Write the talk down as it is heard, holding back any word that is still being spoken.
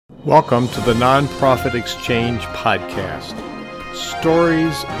Welcome to the Nonprofit Exchange Podcast.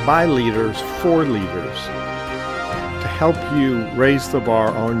 Stories by leaders for leaders to help you raise the bar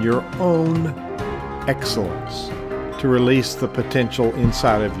on your own excellence, to release the potential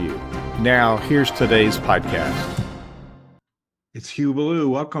inside of you. Now, here's today's podcast. It's Hugh Ballou.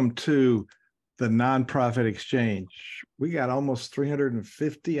 Welcome to the Nonprofit Exchange. We got almost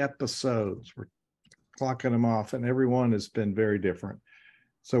 350 episodes. We're clocking them off, and every one has been very different.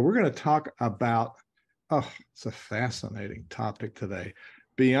 So we're going to talk about, it's a fascinating topic today.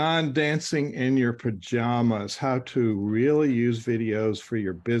 Beyond dancing in your pajamas, how to really use videos for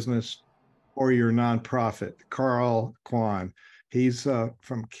your business or your nonprofit. Kwan, he's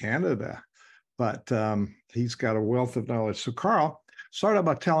from Canada, but he's got a wealth of knowledge. So Carl, start out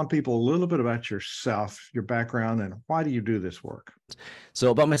by telling people a little bit about yourself, your background, and why do you do this work? So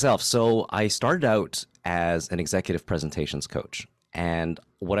about myself. So I started out as an executive presentations coach. And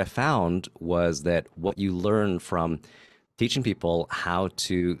what I found was that what you learn from teaching people how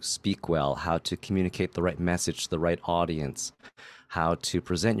to speak well, how to communicate the right message to the right audience, how to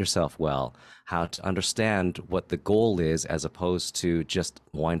present yourself well, how to understand what the goal is as opposed to just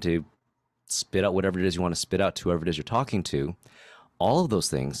wanting to spit out whatever it is you want to spit out to whoever it is you're talking to, all of those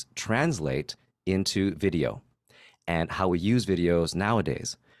things translate into video and how we use videos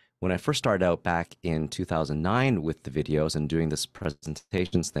nowadays. When I first started out back in 2009 with the videos and doing this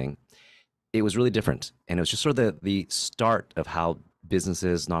presentations thing, it was really different. And it was just sort of the start of how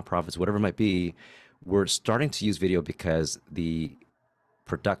businesses, nonprofits, whatever it might be, were starting to use video because the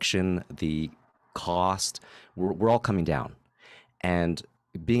production, the cost, were all coming down. And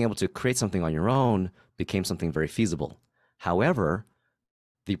being able to create something on your own became something very feasible. However,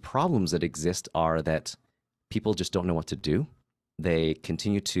 the problems that exist are that people just don't know what to do. They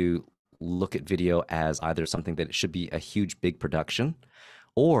continue to look at video as either something that it should be a huge, big production,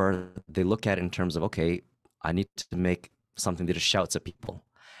 or they look at it in terms of, okay, I need to make something that just shouts at people.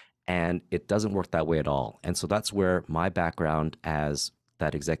 And it doesn't work that way at all. And so that's where my background as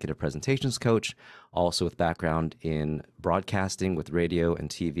that executive presentations coach, also with background in broadcasting with radio and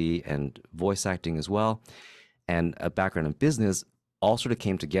TV and voice acting as well, and a background in business, all sort of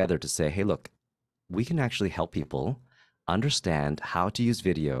came together to say, hey, look, we can actually help people understand how to use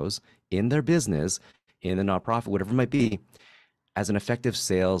videos in their business, in the nonprofit, whatever it might be, as an effective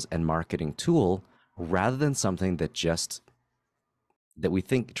sales and marketing tool, rather than something that we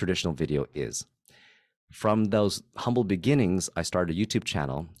think traditional video is. From those humble beginnings, I started a YouTube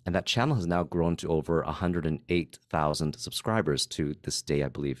channel, and that channel has now grown to over 108,000 subscribers to this day, I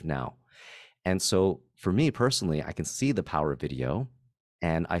believe now. And so for me personally, I can see the power of video,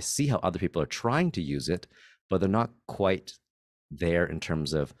 and I see how other people are trying to use it, but they're not quite there in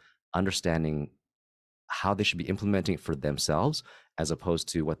terms of understanding how they should be implementing it for themselves, as opposed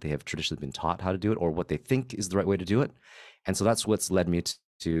to what they have traditionally been taught how to do it or what they think is the right way to do it. And so that's what's led me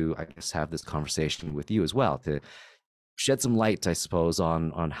to I guess, have this conversation with you as well, to shed some light, I suppose,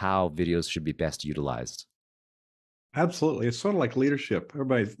 on how videos should be best utilized. Absolutely. It's sort of like leadership.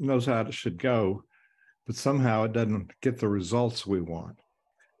 Everybody knows how it should go, but somehow it doesn't get the results we want.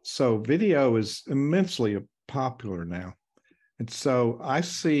 So video is immensely popular now. And so I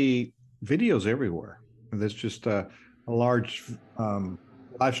see videos everywhere. There's just a large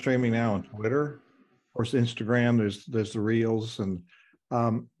live streaming now on Twitter. Of course, Instagram, there's the Reels, and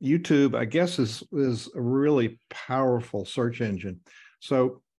YouTube, I guess, is a really powerful search engine.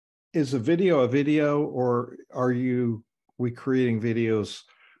 So is a video, or are we creating videos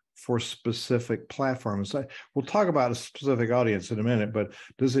for specific platforms? We'll talk about a specific audience in a minute, but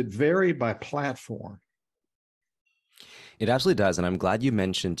does it vary by platform? It absolutely does. And I'm glad you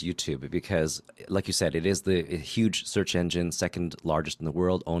mentioned YouTube because, like you said, it is the huge search engine, second largest in the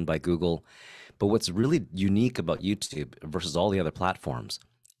world, owned by Google. But what's really unique about YouTube versus all the other platforms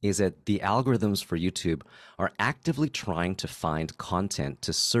is that the algorithms for YouTube are actively trying to find content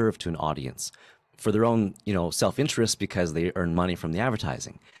to serve to an audience for their own, self-interest, because they earn money from the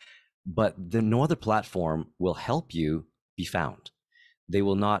advertising. But no other platform will help you be found. They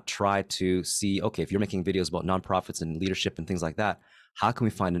will not try to see, okay, if you're making videos about nonprofits and leadership and things like that, how can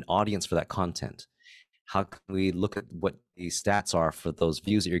we find an audience for that content? How can we look at what the stats are for those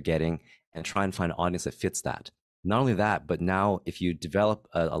views that you're getting and try and find an audience that fits that? Not only that, but now if you develop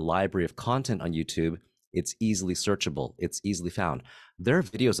a library of content on YouTube, it's easily searchable, it's easily found. There are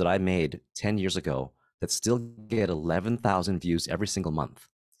videos that I made 10 years ago that still get 11,000 views every single month.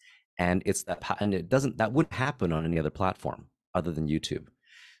 And that wouldn't happen on any other platform other than YouTube.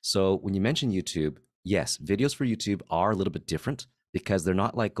 So when you mention YouTube, yes, videos for YouTube are a little bit different because they're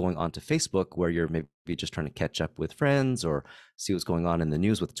not like going onto Facebook where you're maybe just trying to catch up with friends or see what's going on in the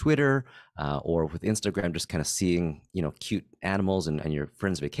news with Twitter, or with Instagram, just kind of seeing, cute animals and your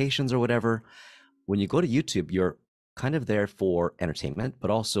friends' vacations or whatever. When you go to YouTube, you're kind of there for entertainment, but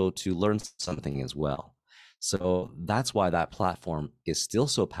also to learn something as well. So that's why that platform is still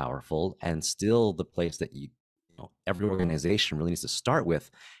so powerful and still the place that every organization really needs to start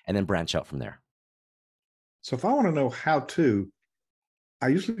with and then branch out from there. So if I want to know how to, I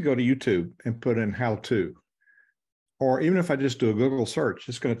usually go to YouTube and put in how to, or even if I just do a Google search,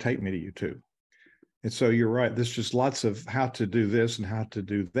 it's going to take me to YouTube. And so you're right. There's just lots of how to do this and how to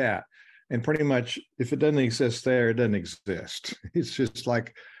do that. And pretty much if it doesn't exist there, it doesn't exist. It's just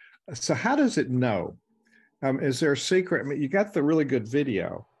like, so how does it know? Is there a secret? I mean, you got the really good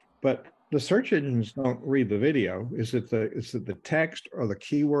video, but the search engines don't read the video. Is it the text or the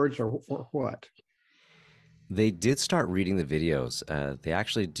keywords or what? They did start reading the videos. They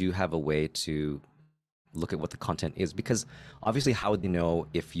actually do have a way to look at what the content is, because obviously, how would they know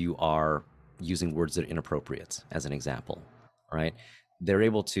if you are using words that are inappropriate, as an example, right? They're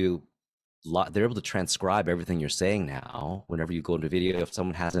able to transcribe everything you're saying now. Whenever you go into video, if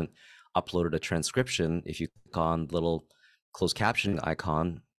someone hasn't uploaded a transcription, if you click on the little closed captioning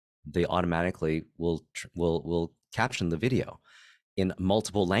icon, they automatically will caption the video in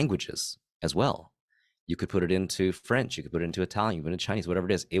multiple languages as well. You could put it into French, you could put it into Italian, you could put it into Chinese, whatever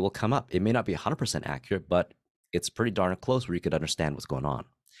it is, it will come up. It may not be 100% accurate, but it's pretty darn close where you could understand what's going on.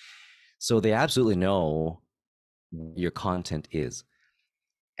 So they absolutely know what your content is.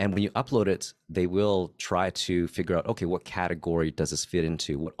 And when you upload it, they will try to figure out, okay, what category does this fit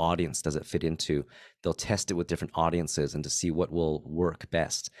into? What audience does it fit into? They'll test it with different audiences and to see what will work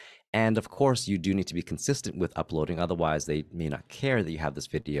best. And of course, you do need to be consistent with uploading. Otherwise, they may not care that you have this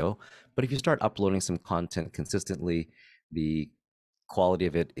video. But if you start uploading some content consistently, the quality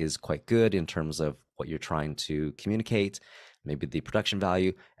of it is quite good in terms of what you're trying to communicate, maybe the production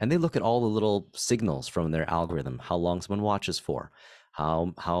value. And they look at all the little signals from their algorithm, how long someone watches for,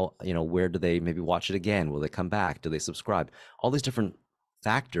 how where do they maybe watch it again, will they come back, do they subscribe, all these different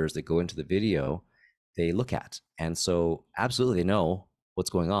factors that go into the video they look at. And so absolutely they know what's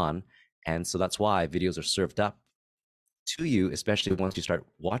going on. And so that's why videos are served up to you, especially once you start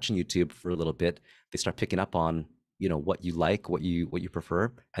watching YouTube for a little bit. They start picking up on what you like, what you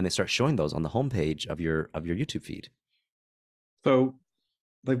prefer, and they start showing those on the homepage of your YouTube feed. So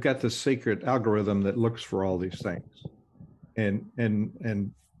they've got this secret algorithm that looks for all these things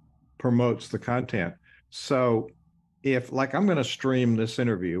and promotes the content. So if, like, I'm going to stream this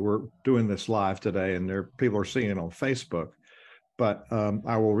interview, we're doing this live today, and people are seeing it on Facebook, but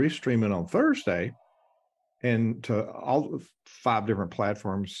I will restream it on Thursday and to all 5 different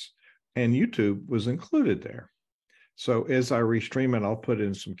platforms, and YouTube was included there. So as I restream it, I'll put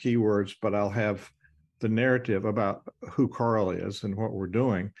in some keywords, but I'll have the narrative about who Carl is and what we're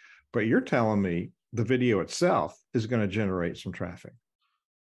doing. But you're telling me the video itself is going to generate some traffic.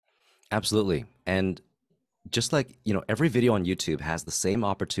 Absolutely. And just like, every video on YouTube has the same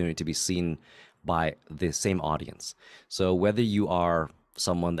opportunity to be seen by the same audience. So whether you are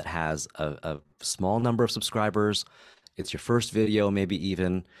someone that has a small number of subscribers, it's your first video, maybe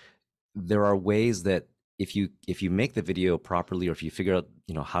even, there are ways that if you make the video properly, or if you figure out,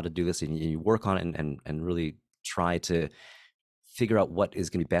 how to do this, and you work on it and really try to figure out what is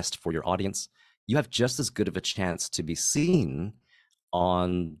going to be best for your audience, you have just as good of a chance to be seen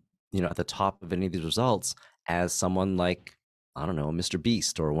on, at the top of any of these results as someone like, I don't know, Mr.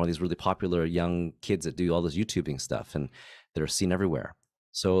 Beast, or one of these really popular young kids that do all this YouTubing stuff and that are seen everywhere.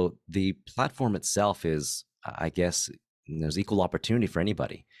 So the platform itself is, I guess, there's equal opportunity for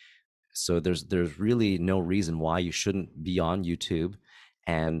anybody. So there's really no reason why you shouldn't be on YouTube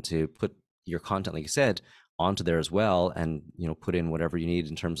and to put your content, like you said, onto there as well, and put in whatever you need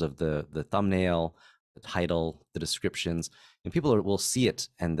in terms of the thumbnail, the title, the descriptions, and people will see it,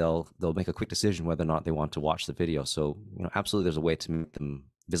 and they'll make a quick decision whether or not they want to watch the video. So absolutely, there's a way to make them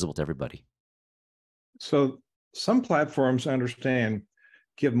visible to everybody. So some platforms, I understand,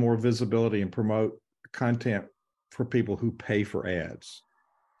 give more visibility and promote content for people who pay for ads.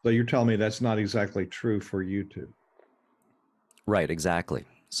 So you're telling me that's not exactly true for YouTube. Right, exactly.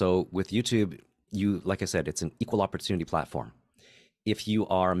 So with YouTube, like I said, it's an equal opportunity platform. If you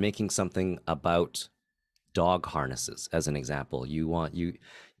are making something about dog harnesses, as an example, you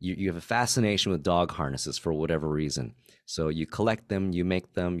have a fascination with dog harnesses for whatever reason. So you collect them, you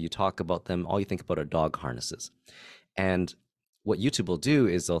make them, you talk about them, all you think about are dog harnesses. And what YouTube will do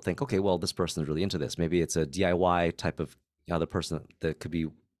is they'll think, okay, well, this person is really into this. Maybe it's a DIY type of other person that could be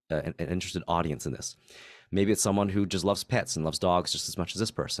an interested audience in this. Maybe it's someone who just loves pets and loves dogs just as much as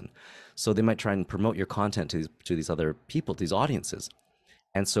this person. So they might try and promote your content to these other people, to these audiences.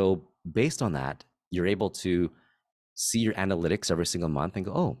 And so based on that, you're able to see your analytics every single month and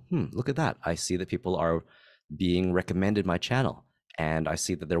go, oh, look at that. I see that people are being recommended my channel. And I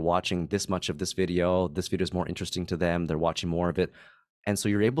see that they're watching this much of this video. This video is more interesting to them. They're watching more of it. And so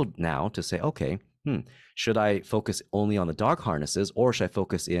you're able now to say, okay, should I focus only on the dog harnesses, or should I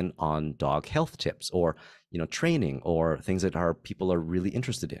focus in on dog health tips, or training, or things that people are really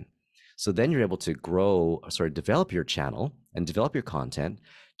interested in? So then you're able to develop your channel and develop your content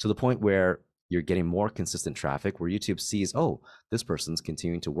to the point where you're getting more consistent traffic, where YouTube sees, oh, this person's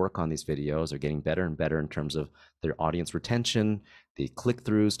continuing to work on these videos. They're getting better and better in terms of their audience retention, the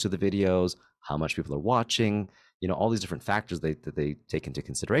click-throughs to the videos, how much people are watching, all these different factors that they take into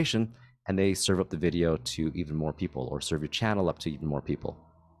consideration, and they serve up the video to even more people, or serve your channel up to even more people.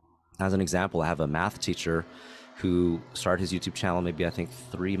 As an example, I have a math teacher who started his YouTube channel maybe I think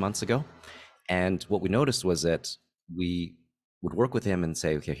 3 months ago. And what we noticed was that we would work with him and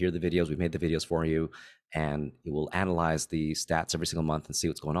say, okay, here are the videos, we made the videos for you, and it will analyze the stats every single month and see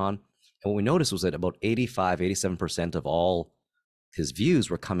what's going on. And what we noticed was that about 87% of all his views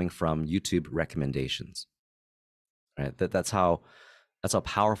were coming from YouTube recommendations. Right? That's how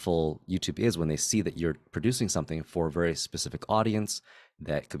powerful YouTube is when they see that you're producing something for a very specific audience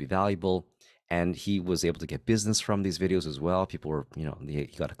that could be valuable. And he was able to get business from these videos as well. People were, he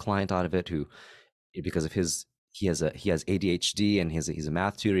got a client out of it who, because of he has ADHD, and he's a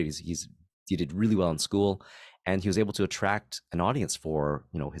math tutor. He did really well in school, and he was able to attract an audience for,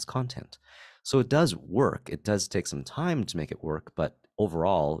 his content. So it does work. It does take some time to make it work, but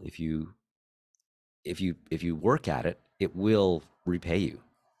overall, if you work at it, it will repay you.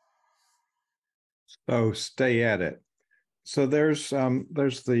 So stay at it. So there's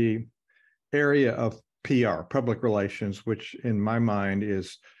the area of PR, public relations, which in my mind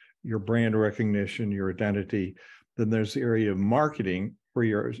is your brand recognition, your identity. Then there's the area of marketing, where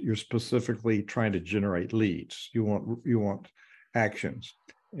you're specifically trying to generate leads. You want actions,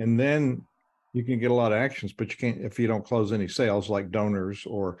 and then you can get a lot of actions, but you can't if you don't close any sales, like donors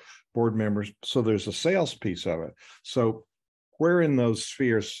or board members. So there's a sales piece of it. So where in those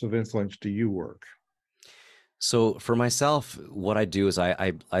spheres of influence do you work? So for myself, what I do is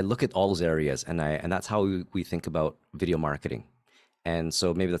I look at all those areas, and that's how we think about video marketing. And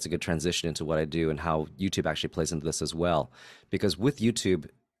so maybe that's a good transition into what I do and how YouTube actually plays into this as well. Because with YouTube,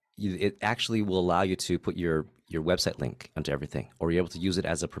 it actually will allow you to put your website link onto everything, or you're able to use it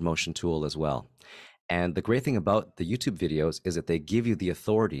as a promotion tool as well. And the great thing about the YouTube videos is that they give you the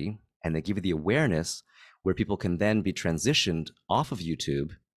authority and they give you the awareness where people can then be transitioned off of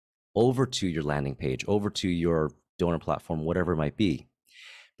YouTube over to your landing page, over to your donor platform, whatever it might be,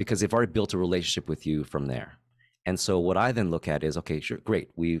 because they've already built a relationship with you from there. And so what I then look at is, okay, sure, great.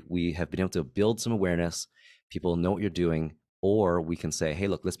 We have been able to build some awareness. People know what you're doing, or we can say, hey,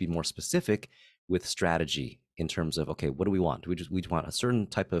 look, let's be more specific with strategy in terms of, okay, what do we want? We want a certain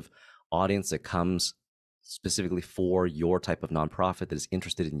type of audience that comes specifically for your type of nonprofit that is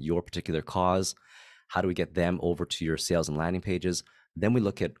interested in your particular cause. How do we get them over to your sales and landing pages? Then we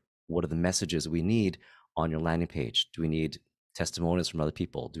look at what are the messages we need on your landing page. Do we need testimonials from other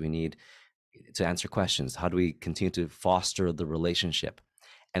people? Do we need to answer questions? How do we continue to foster the relationship?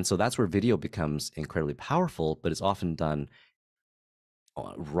 And so that's where video becomes incredibly powerful, but it's often done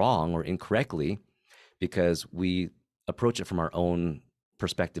wrong or incorrectly, because we approach it from our own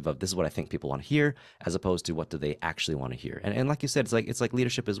perspective of, this is what I think people want to hear, as opposed to what do they actually want to hear. And like you said, it's like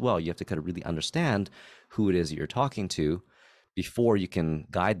leadership as well. You have to kind of really understand who it is that you're talking to before you can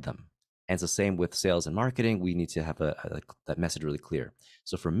guide them. And it's the same with sales and marketing. We need to have that message really clear.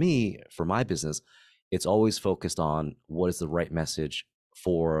 So for me, for my business, it's always focused on what is the right message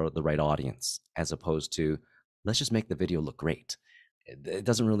for the right audience, as opposed to, let's just make the video look great. It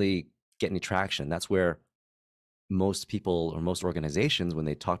doesn't really get any traction. That's where most people or most organizations, when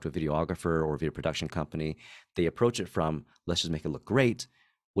they talk to a videographer or a video production company, they approach it from, let's just make it look great.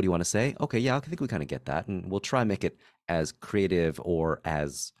 What do you want to say? Okay, yeah, I think we kind of get that, and we'll try and make it as creative or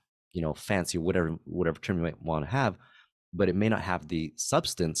as fancy, whatever term you might want to have, but it may not have the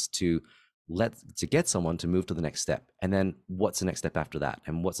substance to get someone to move to the next step. And then what's the next step after that?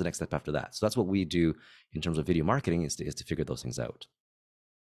 And what's the next step after that? So that's what we do in terms of video marketing, is to figure those things out.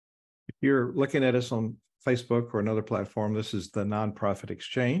 If you're looking at us on Facebook or another platform, this is the Nonprofit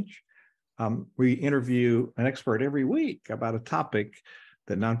Exchange. We interview an expert every week about a topic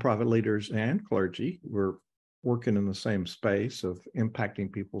that nonprofit leaders and clergy, we're working in the same space of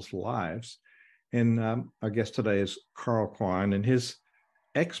impacting people's lives. And our guest today is Kwan, and his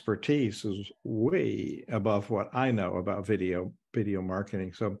expertise is way above what I know about video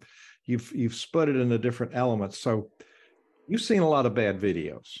marketing. So you've split it into different elements. So you've seen a lot of bad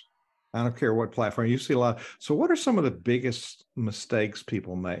videos. I don't care what platform you see a lot. So what are some of the biggest mistakes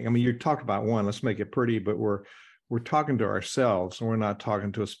people make? I mean, you talked about one, let's make it pretty, but we're talking to ourselves and we're not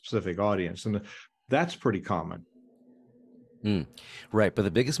talking to a specific audience. And that's pretty common. Mm. Right. But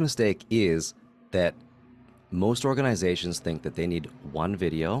the biggest mistake is that most organizations think that they need one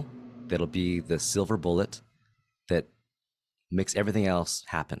video that'll be the silver bullet that makes everything else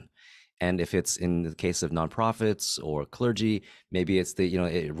happen. And if it's in the case of nonprofits or clergy, maybe it's the,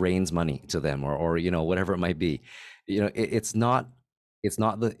 it rains money to them, or whatever it might be. It's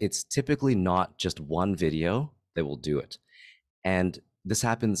typically not just one video that will do it. And this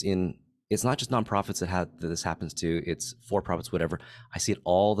happens it's not just nonprofits that this happens to, it's for profits, whatever. I see it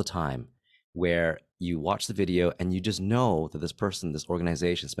all the time where you watch the video and you just know that this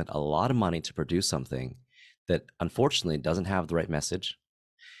organization spent a lot of money to produce something that unfortunately doesn't have the right message,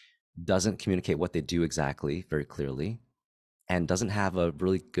 doesn't communicate what they do exactly very clearly, and doesn't have a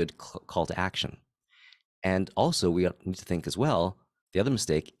really good call to action. And also, we need to think as well, the other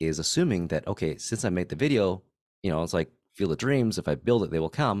mistake is assuming that, okay, since I made the video, it's like Field of Dreams, if I build it, they will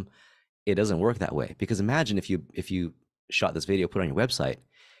come. It doesn't work that way. Because imagine if you shot this video, put it on your website,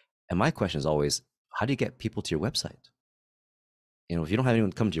 and my question is always, how do you get people to your website? If you don't have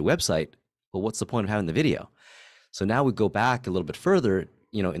anyone come to your website, well, what's the point of having the video? So now we go back a little bit further,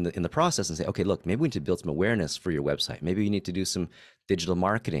 in the process and say, okay, look, maybe we need to build some awareness for your website. Maybe you need to do some digital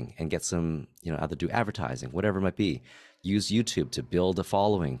marketing and get some, either do advertising, whatever it might be. Use YouTube to build a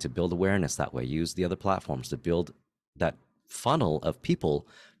following, to build awareness that way. Use the other platforms to build that funnel of people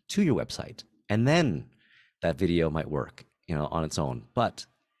to your website. And then that video might work, on its own. But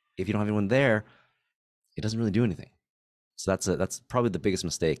if you don't have anyone there, it doesn't really do anything. So that's probably the biggest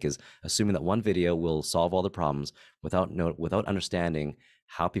mistake, is assuming that one video will solve all the problems without understanding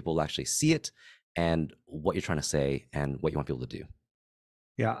how people will actually see it and what you're trying to say and what you want people to do.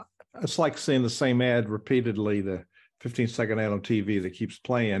 Yeah, it's like seeing the same ad repeatedly, the 15-second ad on TV that keeps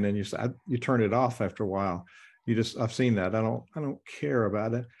playing, and you turn it off after a while. I've seen that. I don't care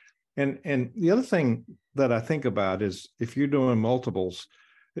about it. And the other thing that I think about is if you're doing multiples,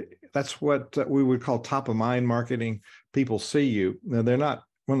 that's what we would call top of mind marketing. People see you. Now,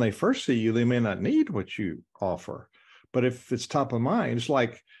 when they first see you, they may not need what you offer. But if it's top of mind, it's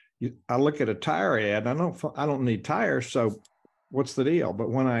like I look at a tire ad, I don't need tires. So what's the deal? But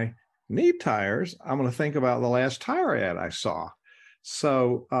when I need tires, I'm going to think about the last tire ad I saw.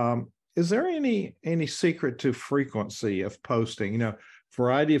 So is there any secret to frequency of posting?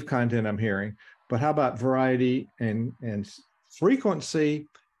 Variety of content I'm hearing, but how about variety and frequency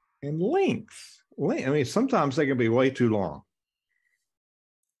and length? I mean, sometimes they can be way too long.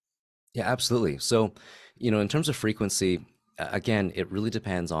 Yeah, absolutely. So, in terms of frequency, again, it really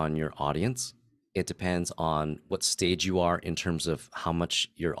depends on your audience. It depends on what stage you are in terms of how much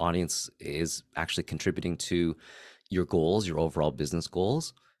your audience is actually contributing to your goals, your overall business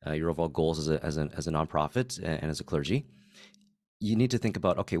goals, your overall goals as a nonprofit and as a clergy. You need to think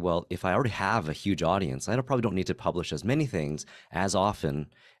about, okay, well, if I already have a huge audience, I probably don't need to publish as many things as often.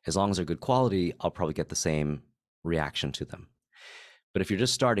 As long as they're good quality, I'll probably get the same reaction to them. But if you're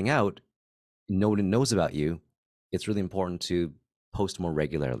just starting out, nobody knows about you, it's really important to post more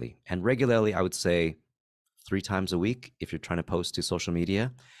regularly. And regularly, I would say 3 times a week if you're trying to post to social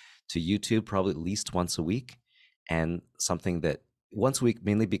media. To YouTube, probably at least once a week. And something that once a week,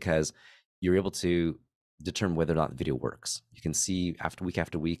 mainly because you're able to determine whether or not the video works. You can see after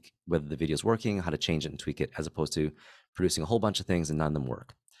week whether the video is working, how to change it and tweak it, as opposed to producing a whole bunch of things and none of them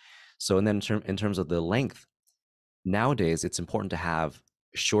work. So, and then in terms of the length, nowadays it's important to have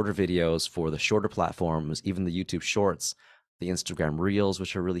shorter videos for the shorter platforms, even the YouTube Shorts, the Instagram Reels,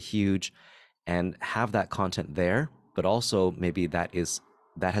 which are really huge, and have that content there. But also maybe that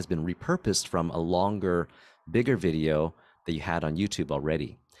has been repurposed from a longer, bigger video that you had on YouTube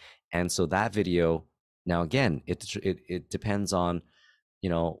already. And so that video, now again, it depends on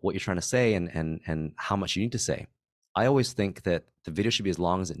what you're trying to say and how much you need to say. I always think that the video should be as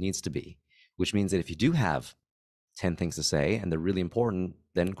long as it needs to be, which means that if you do have 10 things to say and they're really important,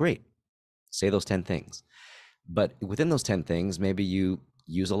 then great, say those 10 things. But within those 10 things, maybe you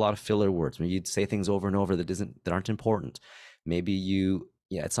use a lot of filler words. Maybe you'd say things over and over that aren't important. Maybe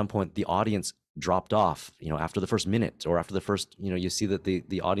at some point the audience dropped off, after the first minute, or after the first, you see that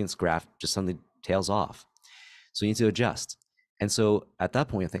the audience graph just suddenly tails off. So you need to adjust. And so at that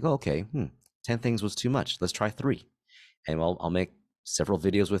point, you think, oh, okay, 10 things was too much. Let's try 3. And I'll make several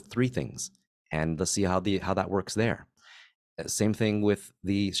videos with 3 things, and let's see how that works there. Same thing with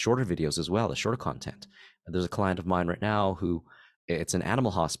the shorter videos as well, the shorter content. There's a client of mine right now who, it's an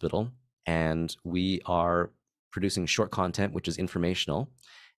animal hospital, and we are producing short content, which is informational.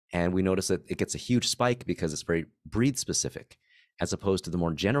 And we notice that it gets a huge spike because it's very breed specific, as opposed to the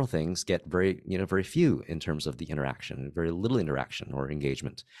more general things get very few in terms of the interaction, very little interaction or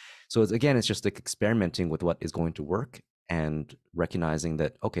engagement. So it's just like experimenting with what is going to work and recognizing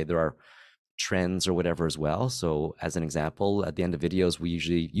that, okay, there are trends or whatever as well. So as an example, at the end of videos, we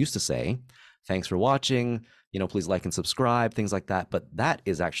usually used to say, thanks for watching, please like and subscribe, things like that. But that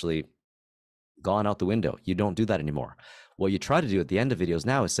is actually gone out the window. You don't do that anymore. What you try to do at the end of videos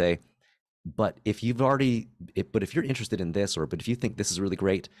now is say, but if you're interested in this, but if you think this is really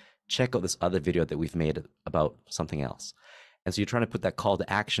great, check out this other video that we've made about something else. And so you're trying to put that call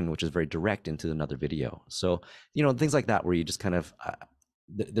to action, which is very direct, into another video. So, things like that, where you just kind of,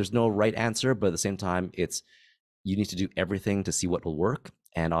 there's no right answer, but at the same time, you need to do everything to see what will work.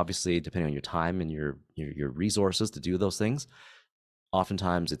 And obviously, depending on your time and your resources to do those things,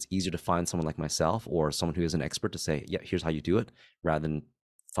 oftentimes it's easier to find someone like myself or someone who is an expert to say, yeah, here's how you do it, rather than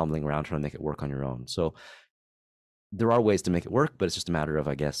fumbling around trying to make it work on your own. So there are ways to make it work, but it's just a matter of,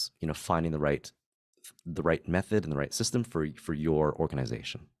 I guess, finding the right method and the right system for your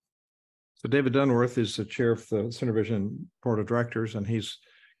organization. So David Dunworth is the chair of the Center Vision Board of Directors, and he's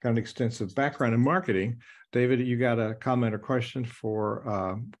got an extensive background in marketing. David, you got a comment or question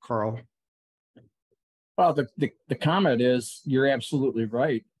for Carl? Well, the comment is, you're absolutely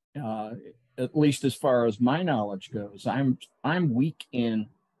right. At least as far as my knowledge goes, I'm weak in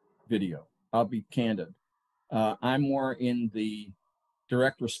video. I'll be candid. I'm more in the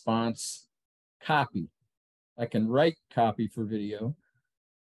direct response copy. I can write copy for video.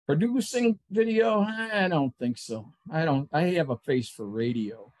 Producing video, I don't think so. I have a face for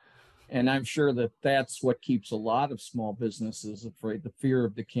radio. And I'm sure that that's what keeps a lot of small businesses afraid, the fear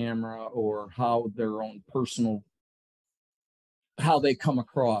of the camera, or how their own personal, how they come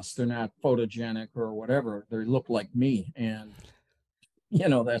across. They're not photogenic or whatever. They look like me. And,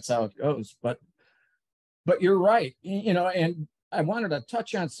 that's how it goes. But you're right. And I wanted to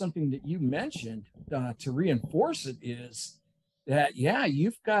touch on something that you mentioned to reinforce it, is that, yeah,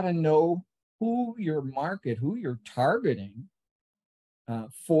 you've got to know who your market, who you're targeting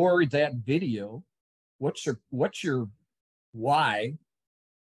for that video. What's your why?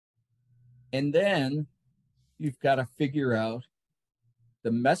 And then you've got to figure out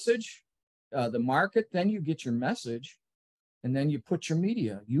the message, the market. Then you get your message, and then you put your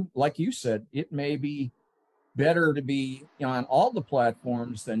media. Like you said, it may be better to be on all the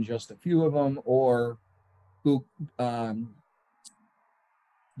platforms than just a few of them, or who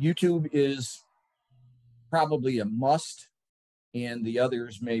YouTube is probably a must, and the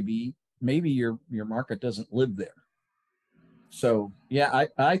others maybe your market doesn't live there. So yeah,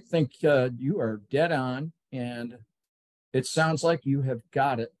 I think you are dead on, and it sounds like you have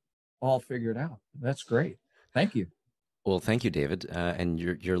got it all figured out. That's great. Thank you. Well, thank you, David. And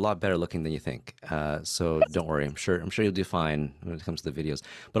you're a lot better looking than you think. So don't worry. I'm sure you'll do fine when it comes to the videos.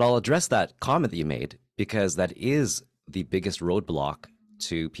 But I'll address that comment that you made, because that is the biggest roadblock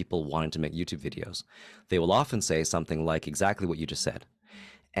to people wanting to make YouTube videos. They will often say something like exactly what you just said.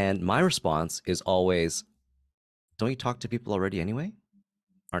 And my response is always, don't you talk to people already anyway?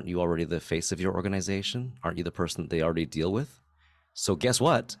 Aren't you already the face of your organization? Aren't you the person that they already deal with? So guess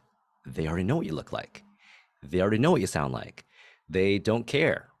what? They already know what you look like. They already know what you sound like. They don't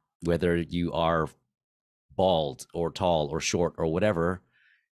care whether you are bald or tall or short or whatever.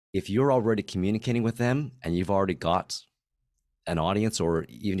 If you're already communicating with them and you've already got an audience, or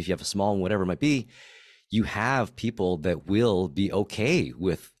even if you have a small one, whatever it might be, you have people that will be okay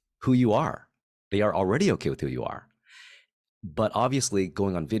with who you are. They are already okay with who you are. But obviously,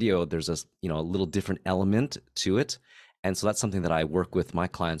 going on video, there's a little different element to it. And so that's something that I work with my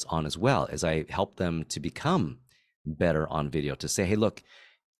clients on as well, as I help them to become better on video, to say, hey, look,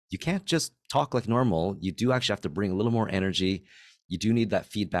 you can't just talk like normal. You do actually have to bring a little more energy. You do need that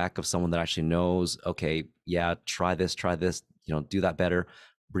feedback of someone that actually knows, okay, yeah, try this, do that better,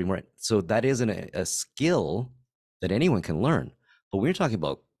 bring more. So that isn't a skill that anyone can learn. But when you're talking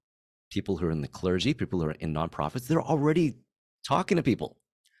about people who are in the clergy, people who are in nonprofits, they're already talking to people.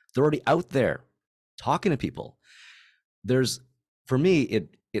 They're already out there talking to people. For me,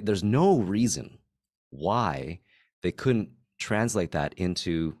 there's no reason why they couldn't translate that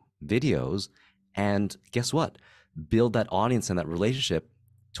into videos, and guess what? Build that audience and that relationship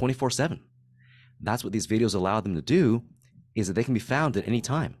 24/7. That's what these videos allow them to do, is that they can be found at any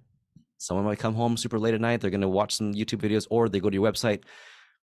time. Someone might come home super late at night, they're going to watch some YouTube videos, or they go to your website,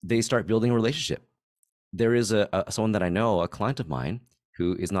 they start building a relationship. there is someone that I know, a client of mine,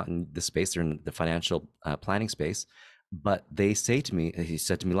 who is not in the space, they're in the financial planning space, but they say to me, he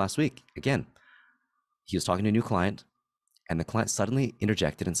said to me last week, again, he was talking to a new client, and the client suddenly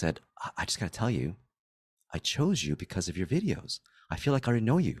interjected and said, I just got to tell you, I chose you because of your videos. I feel like I already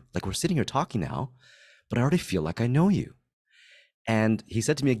know you. Like, we're sitting here talking now, but I already feel like I know you. And he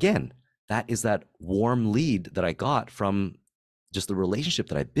said to me again, that is that warm lead that I got from just the relationship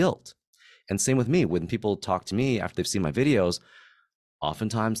that I built. And same with me, when people talk to me after they've seen my videos,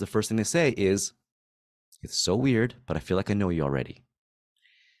 oftentimes the first thing they say is, it's so weird, but I feel like I know you already.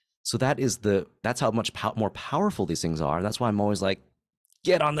 So that's how much more powerful these things are. That's why I'm always like,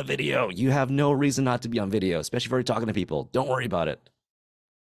 get on the video. You have no reason not to be on video, especially if you're already talking to people. Don't worry about it.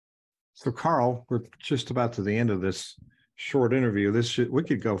 So, Carl, we're just about to the end of this short interview. We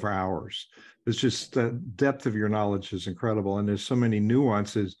could go for hours. It's just the depth of your knowledge is incredible, and there's so many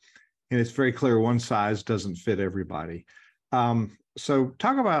nuances, and it's very clear one size doesn't fit everybody. So,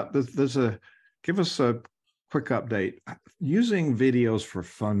 talk about this. Give us a quick update using videos for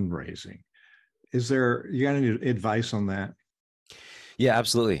fundraising. You got any advice on that? Yeah,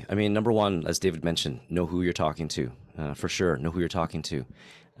 absolutely. I mean, number one, as David mentioned, know who you're talking to. For sure, know who you're talking to.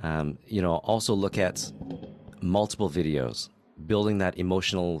 Also look at multiple videos, building that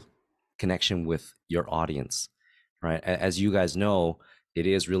emotional connection with your audience, right? As you guys know, it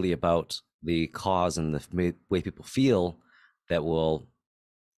is really about the cause and the way people feel that will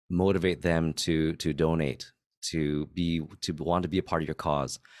motivate them to donate, to want to be a part of your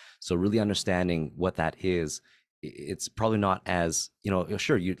cause. So really understanding what that is, it's probably not as,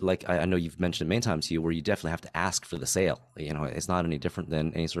 sure, you like, I know you've mentioned it many times to you, where you definitely have to ask for the sale. It's not any different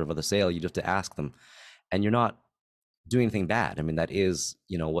than any sort of other sale. You have to ask them, and you're not doing anything bad. I mean, that is,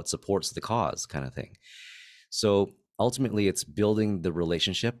 what supports the cause kind of thing. So ultimately it's building the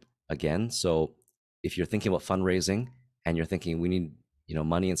relationship again. So if you're thinking about fundraising and you're thinking we need,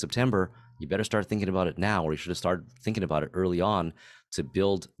 money in September, you better start thinking about it now, or you should have started thinking about it early on, to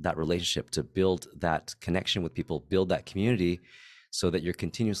build that relationship, to build that connection with people, build that community, so that you're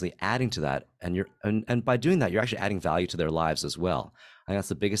continuously adding to that. And by doing that, you're actually adding value to their lives as well. I think that's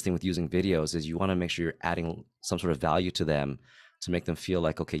the biggest thing with using videos, is you want to make sure you're adding some sort of value to them, to make them feel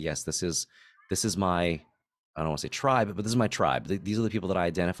like, okay, yes, this is my, I don't want to say tribe, but this is my tribe. These are the people that I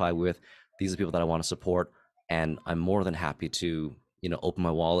identify with. These are the people that I want to support. And I'm more than happy to, open my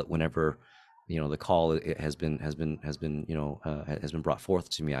wallet whenever, the call has been brought forth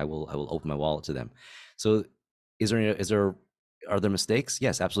to me. I will open my wallet to them. So are there mistakes?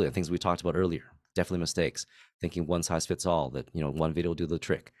 Yes, absolutely. Things we talked about earlier, definitely mistakes. Thinking one size fits all, that, one video will do the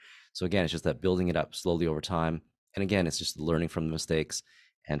trick. So again, it's just that building it up slowly over time. And again, it's just learning from the mistakes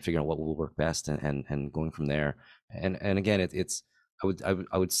and figuring out what will work best, and going from there. And again,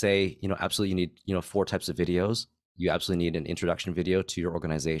 I would say, absolutely you need, 4 types of videos. You absolutely need an introduction video to your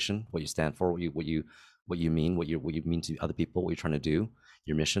organization, what you stand for, what you mean, what you mean to other people, what you're trying to do,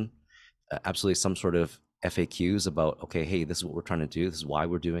 your mission. Absolutely some sort of FAQs about, okay, hey, this is what we're trying to do. This is why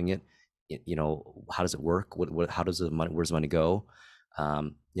we're doing it. How does it work? How does the money, where's the money go?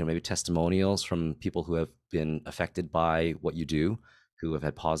 Maybe testimonials from people who have been affected by what you do, who have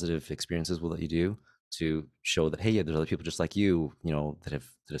had positive experiences with what you do, to show that, hey, there's other people just like you, that have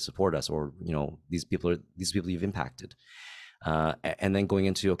support us, or, these people you've impacted. And then going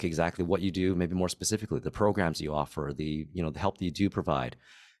into, okay, exactly what you do, maybe more specifically, the programs you offer, the help that you do provide,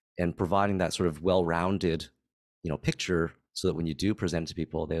 and providing that sort of well-rounded, picture, so that when you do present to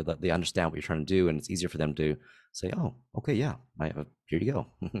people, they understand what you're trying to do, and it's easier for them to say, oh, okay, yeah, here you go.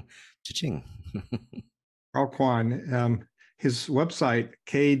 Cha-ching. Carl Kwan, his website,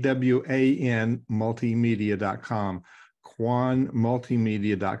 KWAN multimedia.com,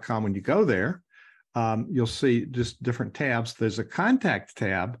 KwanMultimedia.com. When you go there, you'll see just different tabs. There's a contact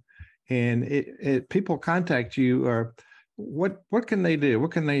tab, and people contact you, or what can they do?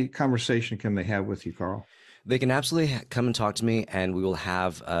 What conversation can they have with you, Carl? They can absolutely come and talk to me, and we will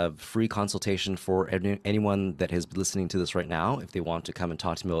have a free consultation for anyone that is listening to this right now. If they want to come and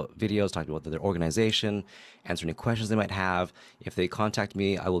talk to me about videos, talk to me about their organization, answer any questions they might have, if they contact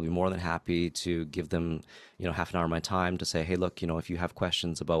me, I will be more than happy to give them, half an hour of my time to say, hey, look, if you have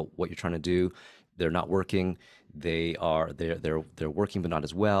questions about what you're trying to do, they're not working, they're working but not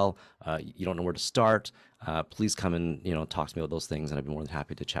as well, you don't know where to start, please come and talk to me about those things, and I'd be more than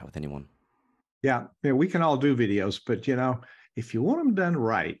happy to chat with anyone. Yeah, we can all do videos, but if you want them done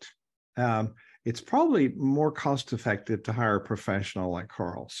right, it's probably more cost effective to hire a professional like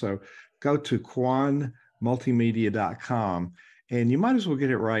Carl. So go to KwanMultimedia.com, And you might as well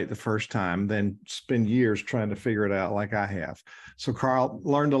get it right the first time than spend years trying to figure it out like I have. So, Carl,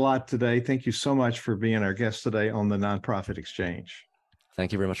 learned a lot today. Thank you so much for being our guest today on the Nonprofit Exchange.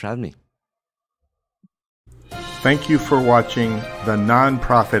 Thank you very much for having me. Thank you for watching the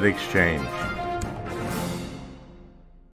Nonprofit Exchange.